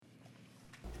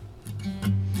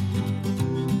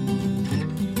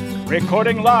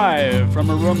Recording live from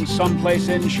a room someplace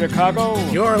in Chicago.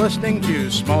 You're listening to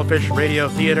Smallfish Radio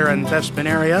Theater and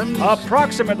Thespinarium.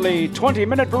 Approximately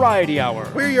 20-minute variety hour.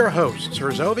 We're your hosts,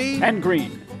 Herzovi and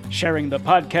Green, sharing the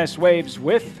podcast waves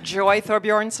with Joy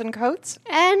Thorbjornson Coates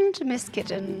and Miss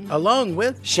Kitten, along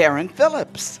with Sharon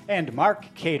Phillips and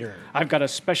Mark Cater. I've got a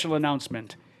special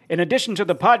announcement. In addition to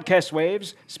the podcast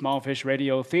waves, Smallfish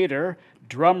Radio Theater,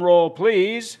 drum roll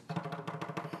please,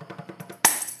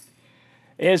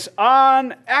 is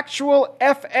on actual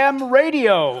FM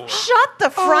radio. Shut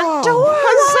the front door.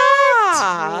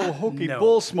 Huzzah! Oh, hokey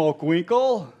bull smoke,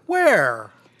 Winkle. where?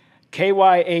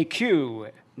 KYAQ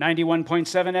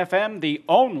 91.7 FM, the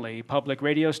only public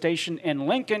radio station in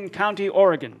Lincoln County,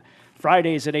 Oregon.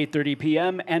 Fridays at 8:30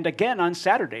 p.m. and again on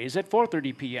Saturdays at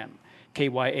 4:30 p.m.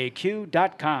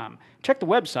 KYAQ.com. Check the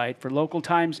website for local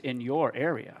times in your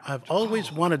area. I've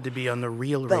always wanted to be on the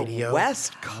real The radio.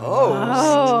 West Coast.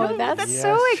 Oh, that's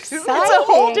so exciting. It's a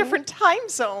whole different time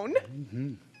zone.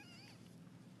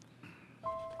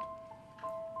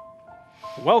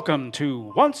 Welcome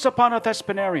to Once Upon a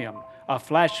Thespinarium, a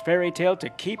flash fairy tale to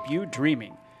keep you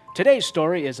dreaming. Today's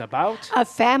story is about a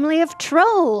family of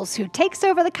trolls who takes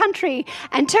over the country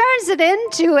and turns it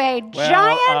into a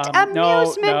giant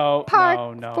amusement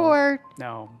park for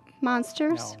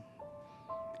monsters.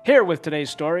 Here with today's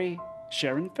story,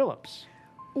 Sharon Phillips.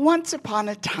 Once upon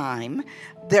a time,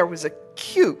 there was a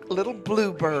cute little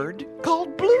bluebird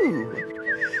called Blue,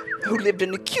 who lived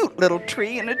in a cute little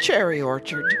tree in a cherry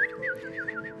orchard.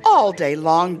 All day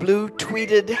long, Blue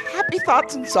tweeted happy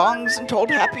thoughts and songs and told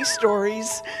happy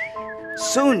stories.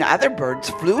 Soon, other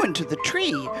birds flew into the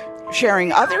tree,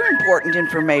 sharing other important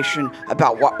information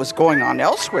about what was going on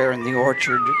elsewhere in the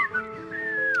orchard.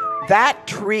 That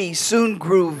tree soon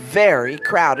grew very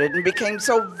crowded and became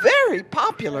so very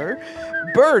popular,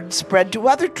 birds spread to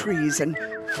other trees and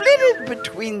flitted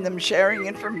between them, sharing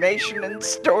information and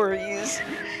stories.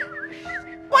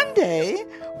 One day,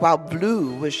 while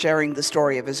Blue was sharing the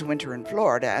story of his winter in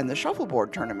Florida and the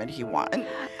shuffleboard tournament he won,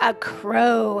 a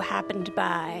crow happened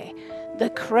by. The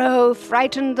crow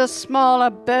frightened the smaller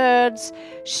birds,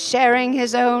 sharing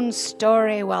his own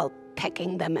story while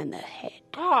pecking them in the head.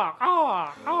 the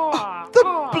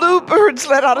bluebirds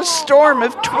let out a storm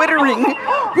of twittering,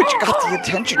 which got the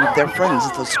attention of their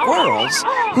friends, the squirrels,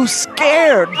 who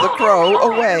scared the crow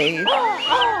away.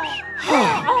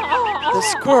 The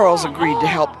squirrels agreed to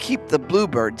help keep the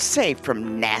bluebirds safe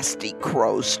from nasty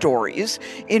crow stories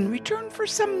in return for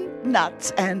some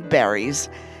nuts and berries.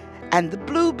 And the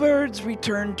bluebirds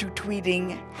returned to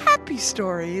tweeting happy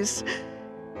stories.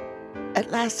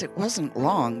 At last, it wasn't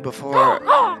long before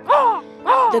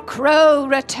the crow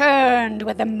returned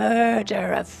with a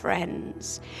murder of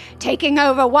friends, taking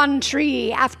over one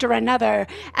tree after another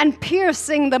and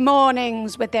piercing the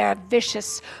mornings with their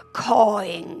vicious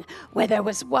cawing where there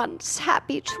was once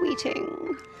happy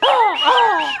tweeting.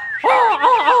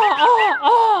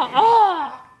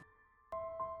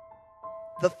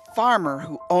 The farmer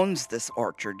who owns this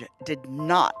orchard did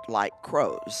not like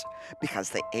crows because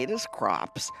they ate his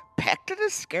crops, pecked at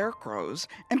his scarecrows,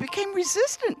 and became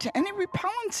resistant to any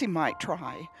repellents he might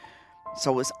try.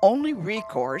 So his only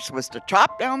recourse was to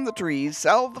chop down the trees,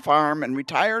 sell the farm, and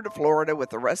retire to Florida with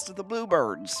the rest of the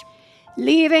bluebirds,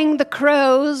 leaving the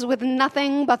crows with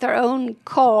nothing but their own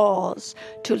caws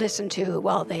to listen to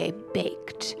while they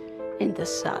baked in the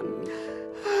sun.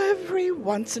 Every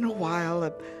once in a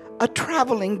while, a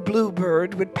traveling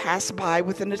bluebird would pass by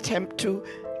with an attempt to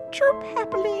chirp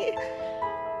happily,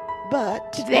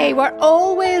 but they were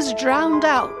always drowned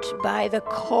out by the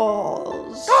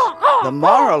caws. The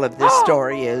moral of this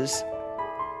story is,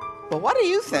 well, what do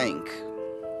you think?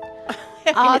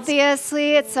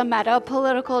 Obviously, it's a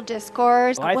meta-political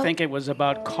discourse. Well, I think it was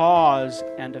about cause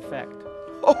and effect.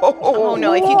 Oh,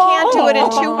 no, if you can't do it in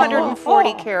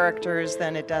 240 characters,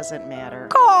 then it doesn't matter.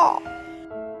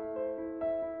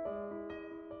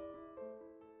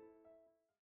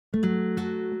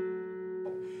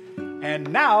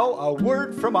 And now, a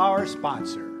word from our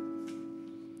sponsor.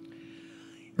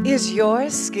 Is your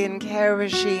skincare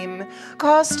regime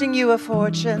costing you a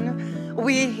fortune?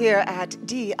 We here at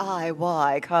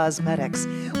DIY Cosmetics,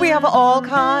 we have all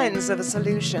kinds of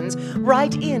solutions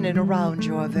right in and around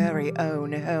your very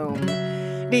own home.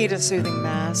 Need a soothing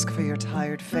mask for your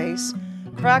tired face?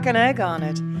 Crack an egg on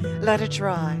it, let it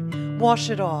dry, wash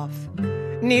it off.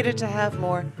 Need it to have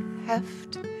more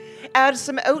heft? Add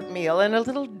some oatmeal and a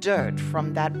little dirt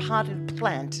from that potted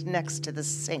plant next to the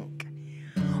sink.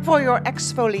 For your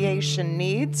exfoliation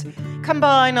needs,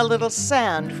 combine a little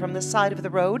sand from the side of the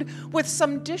road with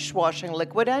some dishwashing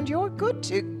liquid and you're good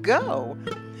to go.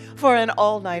 For an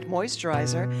all-night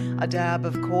moisturizer, a dab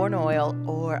of corn oil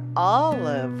or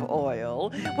olive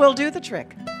oil will do the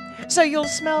trick. So you'll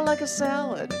smell like a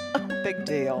salad. Oh, big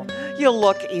deal. You'll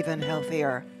look even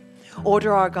healthier.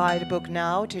 Order our guidebook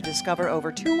now to discover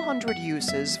over 200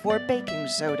 uses for baking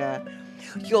soda.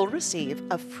 You'll receive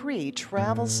a free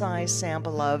travel-size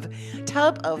sample of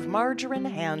Tub of Margarine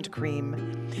Hand Cream,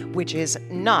 which is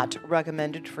not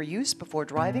recommended for use before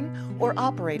driving or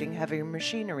operating heavy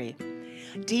machinery.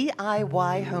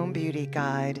 DIY Home Beauty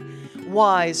Guide.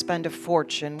 Why spend a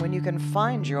fortune when you can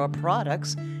find your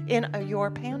products in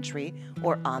your pantry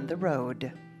or on the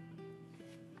road?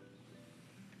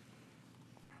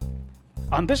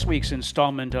 On this week's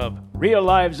installment of Real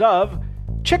Lives of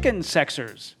Chicken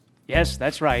Sexers. Yes,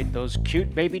 that's right. Those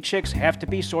cute baby chicks have to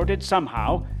be sorted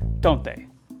somehow, don't they?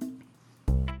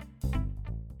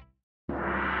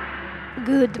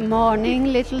 Good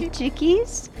morning, little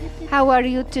chickies. How are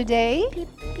you today?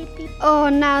 Oh,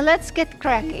 now let's get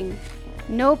cracking.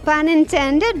 No pun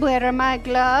intended. Where are my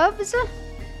gloves?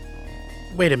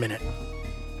 Wait a minute.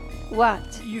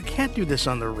 What? You can't do this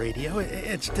on the radio.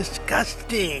 It's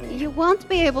disgusting. You won't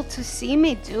be able to see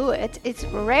me do it. It's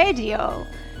radio.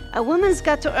 A woman's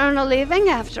got to earn a living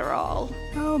after all.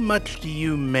 How much do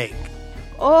you make?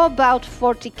 Oh, about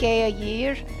 40K a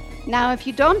year. Now, if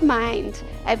you don't mind,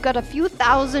 I've got a few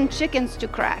thousand chickens to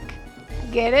crack.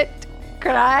 Get it?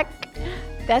 Crack?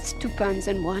 That's 2 puns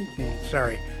in one.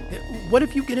 Sorry. What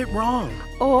if you get it wrong?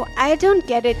 Oh, I don't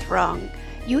get it wrong.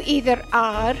 You either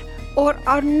are or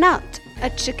are not a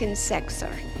chicken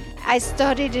sexer. I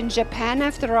studied in Japan,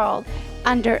 after all,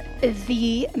 under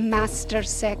the master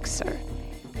sexer.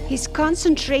 His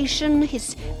concentration,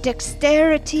 his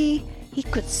dexterity, he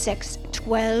could sex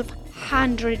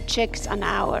 1,200 chicks an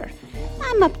hour.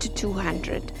 I'm up to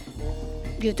 200.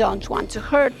 You don't want to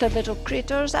hurt the little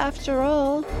critters, after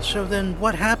all. So then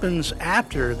what happens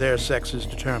after their sex is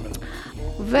determined?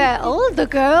 Well, the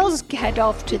girls head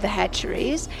off to the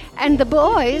hatcheries, and the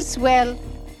boys, well,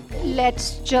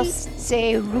 let's just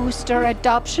say rooster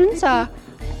adoptions are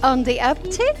on the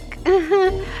uptick.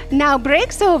 Now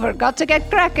break's over. Got to get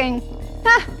cracking.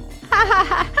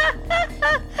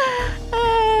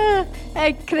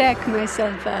 I crack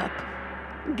myself up.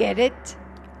 Get it?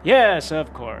 Yes,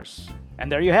 of course.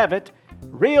 And there you have it.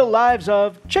 Real Lives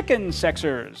of Chicken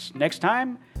Sexers. Next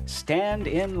time,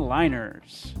 stand-in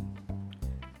liners.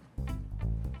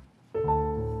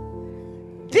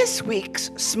 This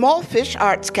week's Small Fish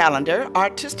Arts Calendar,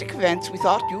 artistic events we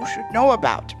thought you should know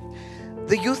about.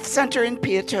 The Youth Center in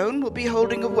Peatone will be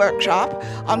holding a workshop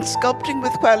on sculpting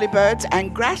with whirlybirds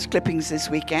and grass clippings this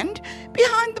weekend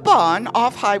behind the barn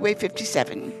off Highway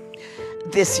 57.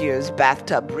 This year's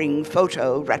bathtub ring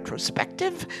photo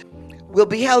retrospective will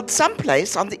be held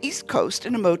someplace on the East Coast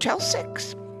in a Motel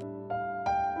 6.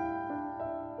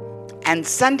 And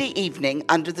Sunday evening,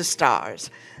 under the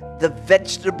stars, the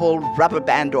Vegetable Rubber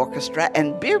Band Orchestra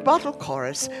and Beer Bottle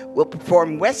Chorus will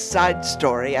perform West Side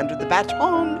Story under the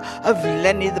baton of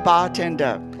Lenny the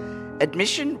bartender.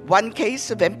 Admission, 1 case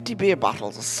of empty beer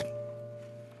bottles.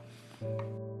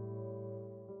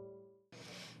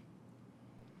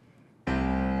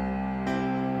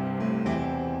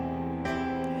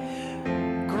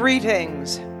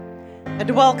 Greetings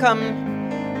and welcome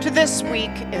to This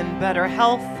Week in Better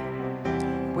Health,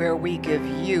 where we give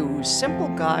you simple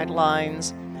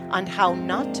guidelines on how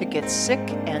not to get sick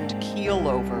and keel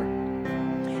over.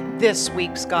 This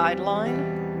week's guideline: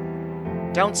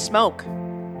 don't smoke.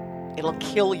 It'll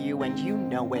kill you and you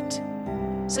know it.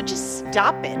 So just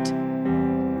stop it.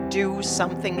 Do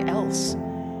something else,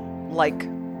 like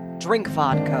drink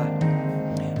vodka.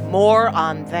 More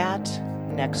on that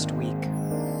next week.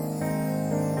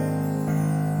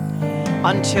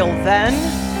 Until then,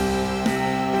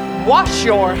 wash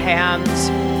your hands,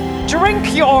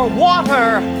 drink your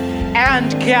water,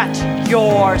 and get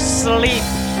your sleep.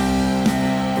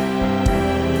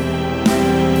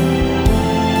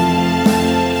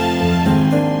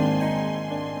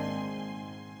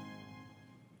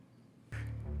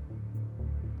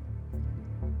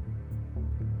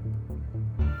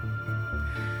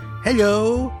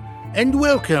 Hello, and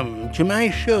welcome to my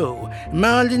show,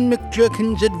 Marlin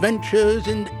McJerkin's Adventures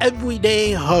in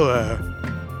Everyday Horror.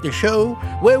 The show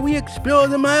where we explore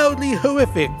the mildly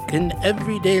horrific in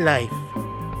everyday life.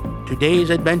 Today's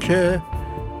adventure,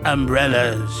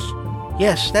 umbrellas.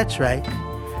 Yes, that's right.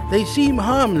 They seem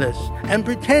harmless and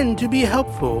pretend to be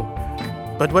helpful.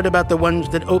 But what about the ones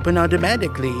that open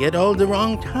automatically at all the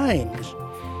wrong times?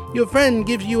 Your friend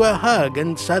gives you a hug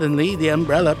and suddenly the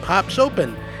umbrella pops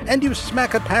open and you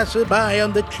smack a passerby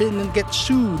on the chin and get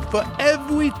sued for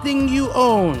everything you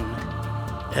own.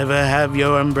 Ever have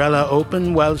your umbrella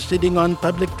open while sitting on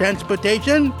public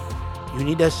transportation? You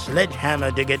need a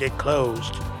sledgehammer to get it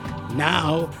closed.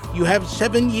 Now you have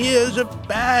 7 years of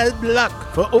bad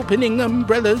luck for opening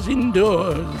umbrellas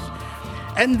indoors.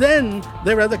 And then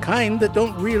there are the kind that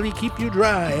don't really keep you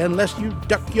dry unless you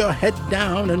duck your head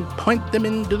down and point them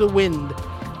into the wind,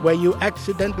 where you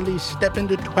accidentally step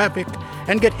into traffic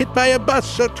and get hit by a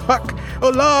bus or truck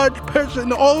or large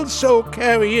person also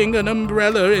carrying an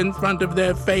umbrella in front of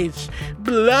their face.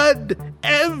 Blood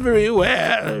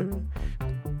everywhere.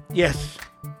 Yes,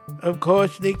 of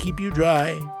course they keep you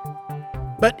dry.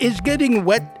 But is getting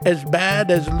wet as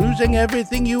bad as losing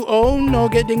everything you own or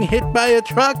getting hit by a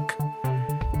truck?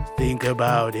 Think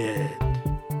about it.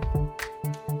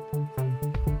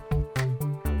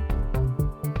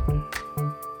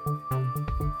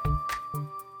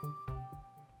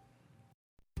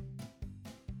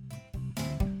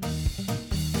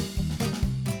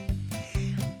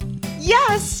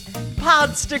 Yes,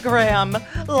 Podstagram.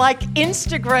 Like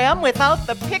Instagram without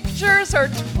the pictures or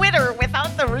Twitter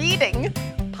without the reading.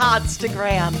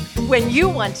 Podstagram, when you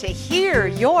want to hear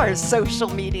your social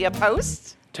media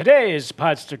posts. Today's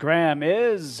Podstagram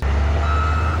is...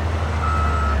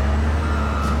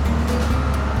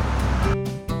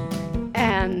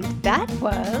 And that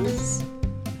was...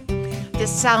 The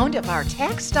sound of our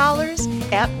tax dollars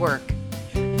at work.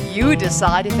 You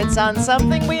decide if it's on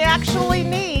something we actually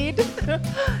need.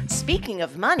 Speaking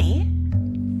of money...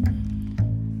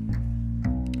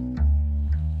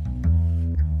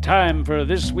 Time for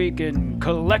This Week in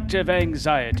Collective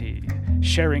Anxiety,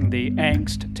 sharing the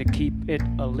angst to keep it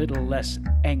a little less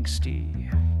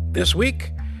angsty. This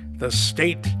week, the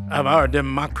state of our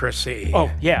democracy. Oh,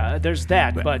 yeah, there's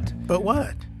that, but But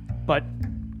what?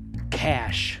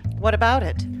 cash. What about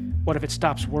it? What if it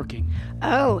stops working?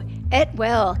 Oh, it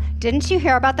will. Didn't you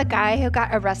hear about the guy who got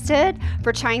arrested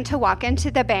for trying to walk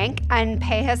into the bank and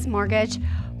pay his mortgage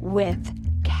with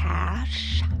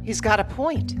cash? He's got a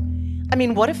point. I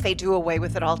mean, what if they do away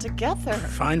with it altogether?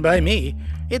 Fine by me.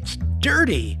 It's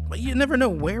dirty, but you never know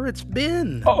where it's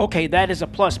been. Oh, okay, that is a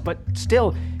plus, but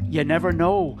still, you never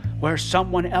know where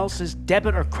someone else's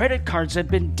debit or credit cards have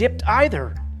been dipped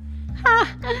either.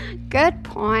 Good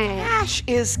point. Cash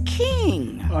is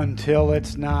king. Until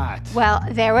it's not. Well,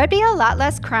 there would be a lot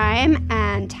less crime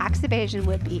and tax evasion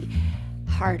would be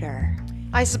harder.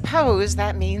 I suppose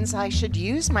that means I should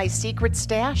use my secret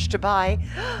stash to buy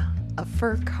a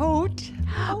fur coat.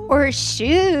 Or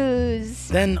shoes.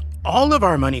 Then all of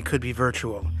our money could be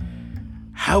virtual.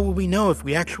 How will we know if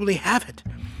we actually have it?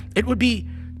 It would be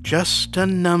just a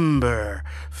number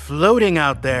floating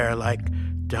out there like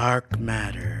dark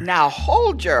matter. Now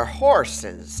hold your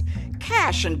horses.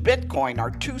 Cash and Bitcoin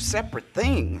are two separate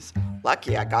things.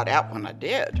 Lucky I got out when I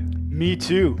did. Me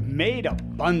too. Made a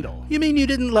bundle. You mean you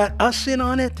didn't let us in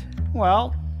on it?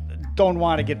 Well, don't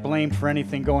want to get blamed for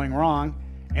anything going wrong.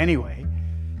 Anyway,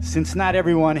 since not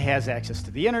everyone has access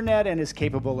to the internet and is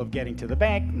capable of getting to the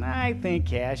bank, I think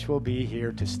cash will be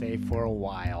here to stay for a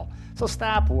while. So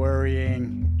stop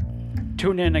worrying.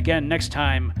 Tune in again next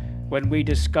time when we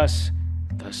discuss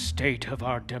the state of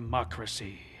our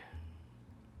democracy.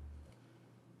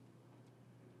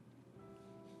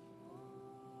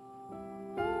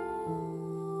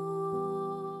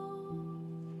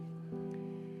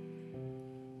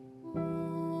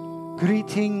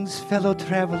 Greetings, fellow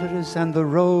travelers on the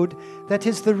road that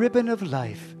is the ribbon of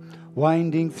life,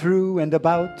 winding through and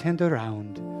about and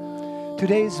around.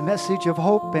 Today's message of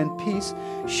hope and peace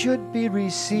should be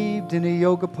received in a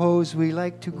yoga pose we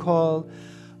like to call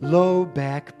low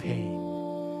back pain.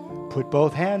 Put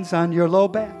both hands on your low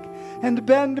back and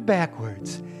bend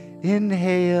backwards.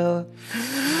 Inhale.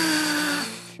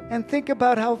 And think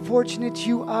about how fortunate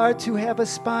you are to have a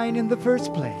spine in the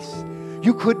first place.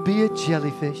 You could be a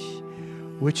jellyfish,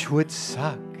 which would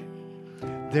suck.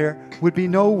 There would be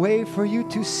no way for you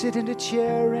to sit in a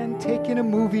chair and take in a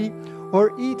movie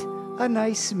or eat a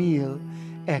nice meal.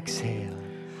 Exhale.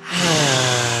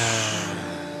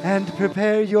 And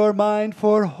prepare your mind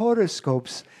for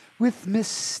horoscopes with Miss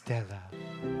Stella.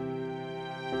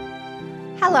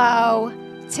 Hello.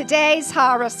 Today's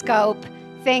horoscope.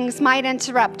 Things might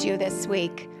interrupt you this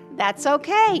week. That's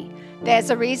okay. There's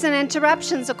a reason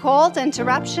interruptions are called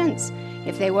interruptions.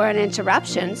 If they weren't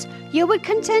interruptions, you would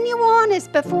continue on as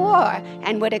before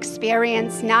and would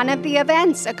experience none of the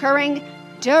events occurring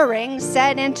during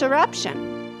said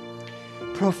interruption.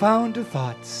 Profound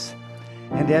thoughts.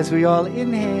 And as we all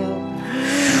inhale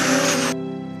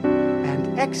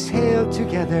and exhale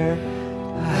together.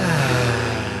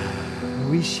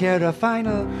 We share a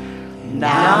final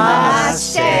Namaste.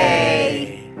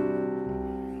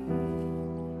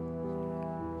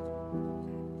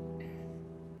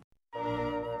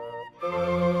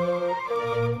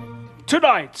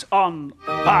 Tonight on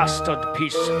Bastard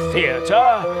Peace Theatre,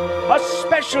 a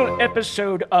special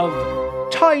episode of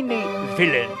Tiny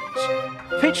Villains,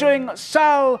 featuring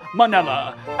Sal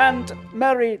Manella and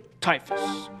Mary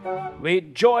Typhus. We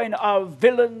join our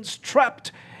villains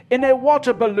trapped in a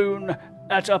water balloon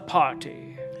at a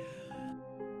party.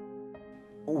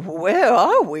 Where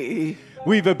are we?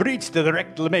 We've breached the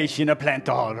reclamation plant,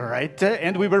 all right,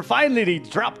 and we were finally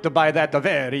dropped by that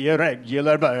very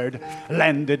irregular bird,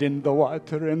 landed in the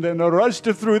water, and then rushed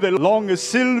through the long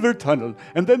silver tunnel,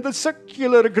 and then the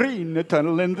circular green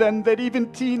tunnel, and then that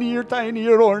even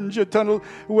tinier orange tunnel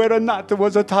where a knot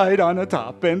was tied on the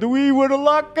top, and we were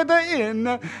locked in,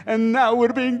 and now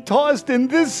we're being tossed in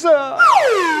this...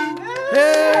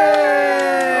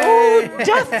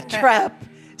 Death trap!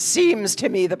 Seems to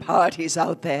me the party's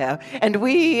out there, and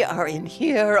we are in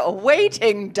here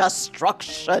awaiting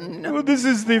destruction. Well, this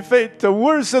is the fate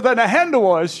worse than a hand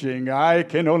washing. I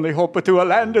can only hope to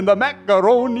land in the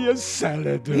macaroni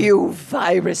salad. You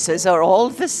viruses are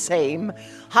all the same,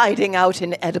 hiding out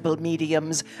in edible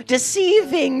mediums,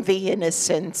 deceiving the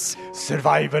innocents.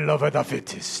 Survival of the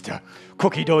fittest.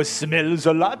 Cookie dough smells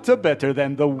a lot better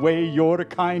than the way your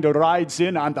kind rides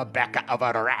in on the back of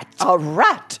a rat. A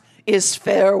rat is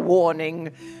fair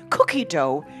warning. Cookie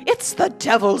dough, it's the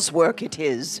devil's work it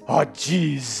is. Oh,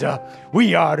 jeez.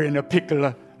 We are in a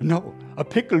pickle. No, a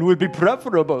pickle would be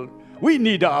preferable. We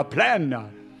need a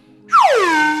plan.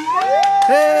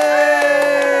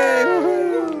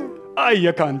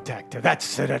 Eye contact.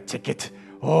 That's the ticket.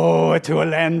 Oh, to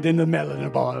land in the melon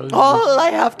balls. All I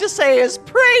have to say is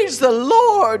praise the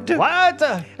Lord. What?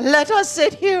 Let us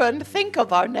sit here and think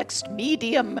of our next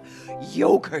medium,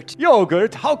 yogurt.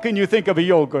 Yogurt? How can you think of a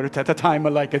yogurt at a time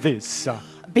like this?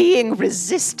 Being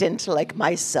resistant like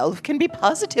myself can be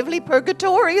positively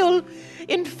purgatorial.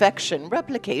 Infection,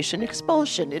 replication,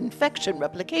 expulsion, infection,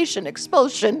 replication,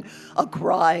 expulsion. A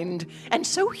grind. And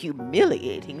so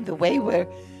humiliating the way we're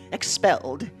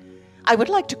expelled. I would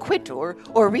like to quit or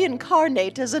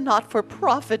reincarnate as a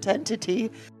not-for-profit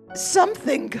entity.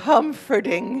 Something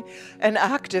comforting, an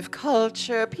active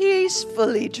culture,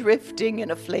 peacefully drifting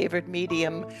in a flavored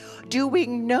medium,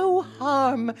 doing no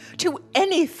harm to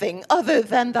anything other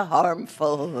than the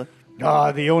harmful.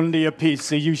 The only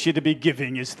piece you should be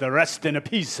giving is the rest in a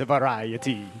piece of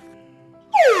variety.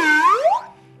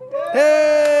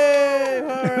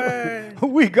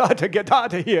 We gotta get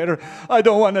out of here. I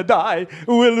don't want to die.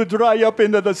 We'll dry up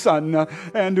into the sun,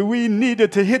 and we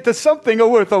needed to hit something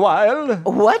worthwhile.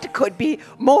 What could be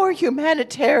more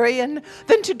humanitarian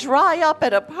than to dry up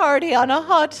at a party on a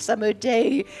hot summer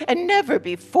day and never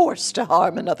be forced to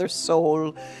harm another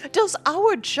soul? Does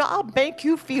our job make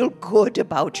you feel good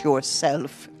about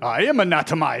yourself? I am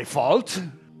not my fault.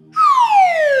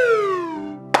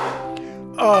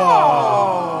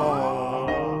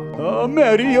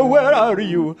 Mary, where are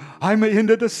you? I'm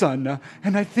into the sun,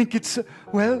 and I think it's a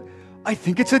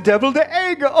deviled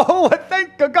egg. Oh,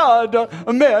 thank God.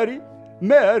 Mary.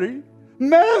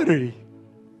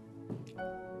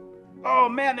 Oh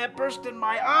man, that burst in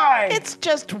my eye. It's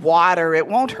just water. It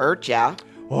won't hurt ya.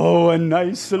 Oh, a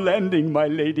nice landing, my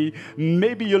lady.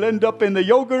 Maybe you'll end up in the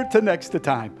yogurt next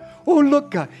time. Oh,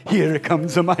 look, here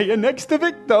comes my next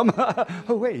victim.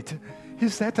 Wait,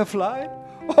 is that a fly?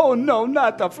 Oh, no,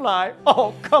 not a fly.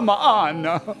 Oh, come on.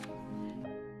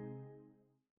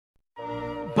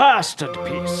 Bastard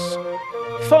Peace,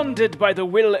 funded by the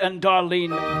Will and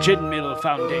Darlene Gin Mill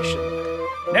Foundation.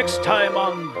 Next time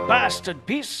on Bastard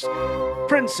Peace,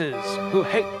 princes who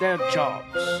hate their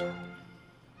jobs.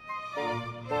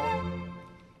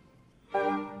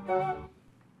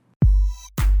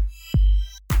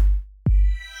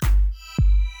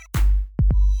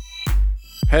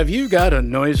 Have you got a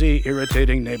noisy,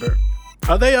 irritating neighbor?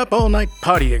 Are they up all night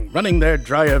partying, running their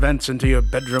dryer vents into your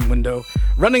bedroom window,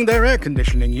 running their air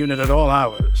conditioning unit at all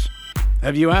hours?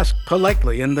 Have you asked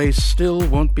politely and they still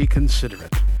won't be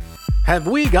considerate? Have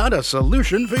we got a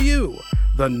solution for you?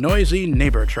 The Noisy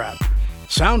Neighbor Trap.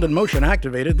 Sound and motion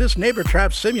activated, this neighbor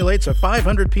trap simulates a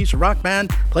 500-piece rock band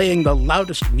playing the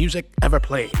loudest music ever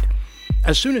played.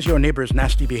 As soon as your neighbor's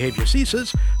nasty behavior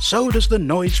ceases, so does the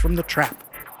noise from the trap.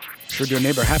 Should your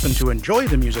neighbor happen to enjoy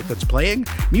the music that's playing,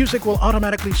 music will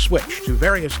automatically switch to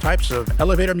various types of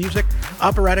elevator music,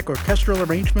 operatic orchestral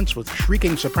arrangements with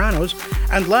shrieking sopranos,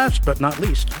 and last but not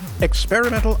least,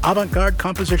 experimental avant-garde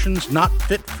compositions not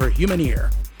fit for human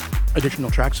ear.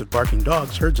 Additional tracks of barking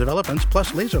dogs, herds of elephants,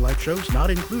 plus laser light shows not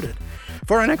included.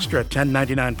 For an extra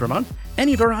 $10.99 per month,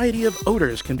 any variety of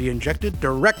odors can be injected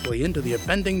directly into the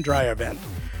offending dryer vent.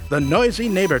 The Noisy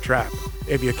Neighbor Trap.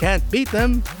 If you can't beat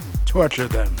them, torture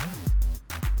them.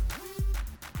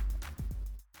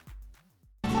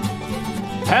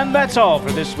 And that's all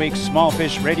for this week's Small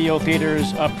Fish Radio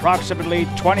Theater's approximately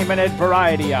 20-minute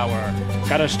variety hour.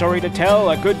 Got a story to tell,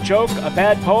 a good joke, a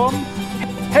bad poem?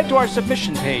 Head to our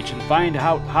submission page and find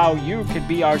out how you can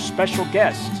be our special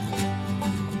guest.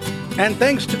 And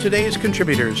thanks to today's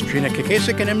contributors, Trina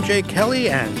Kakasik and MJ Kelly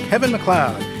and Kevin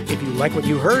McLeod. If you like what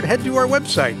you heard, head to our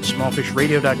website,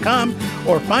 smallfishradio.com,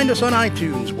 or find us on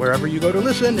iTunes. Wherever you go to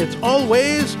listen, it's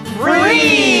always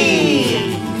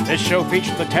free! This show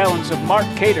featured the talents of Mark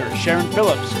Cater, Sharon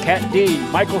Phillips, Kat Dean,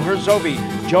 Michael Herzovi,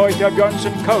 Joy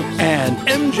Bjornsson-Coates, and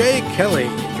MJ Kelly.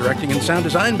 Directing and sound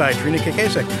design by Trina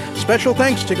Kakasik. Special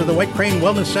thanks to the White Crane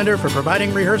Wellness Center for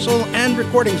providing rehearsal and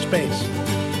recording space.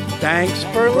 Thanks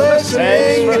for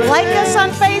listening. Like us on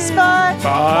Facebook.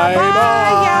 Bye-bye.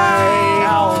 Bye,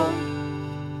 y'all.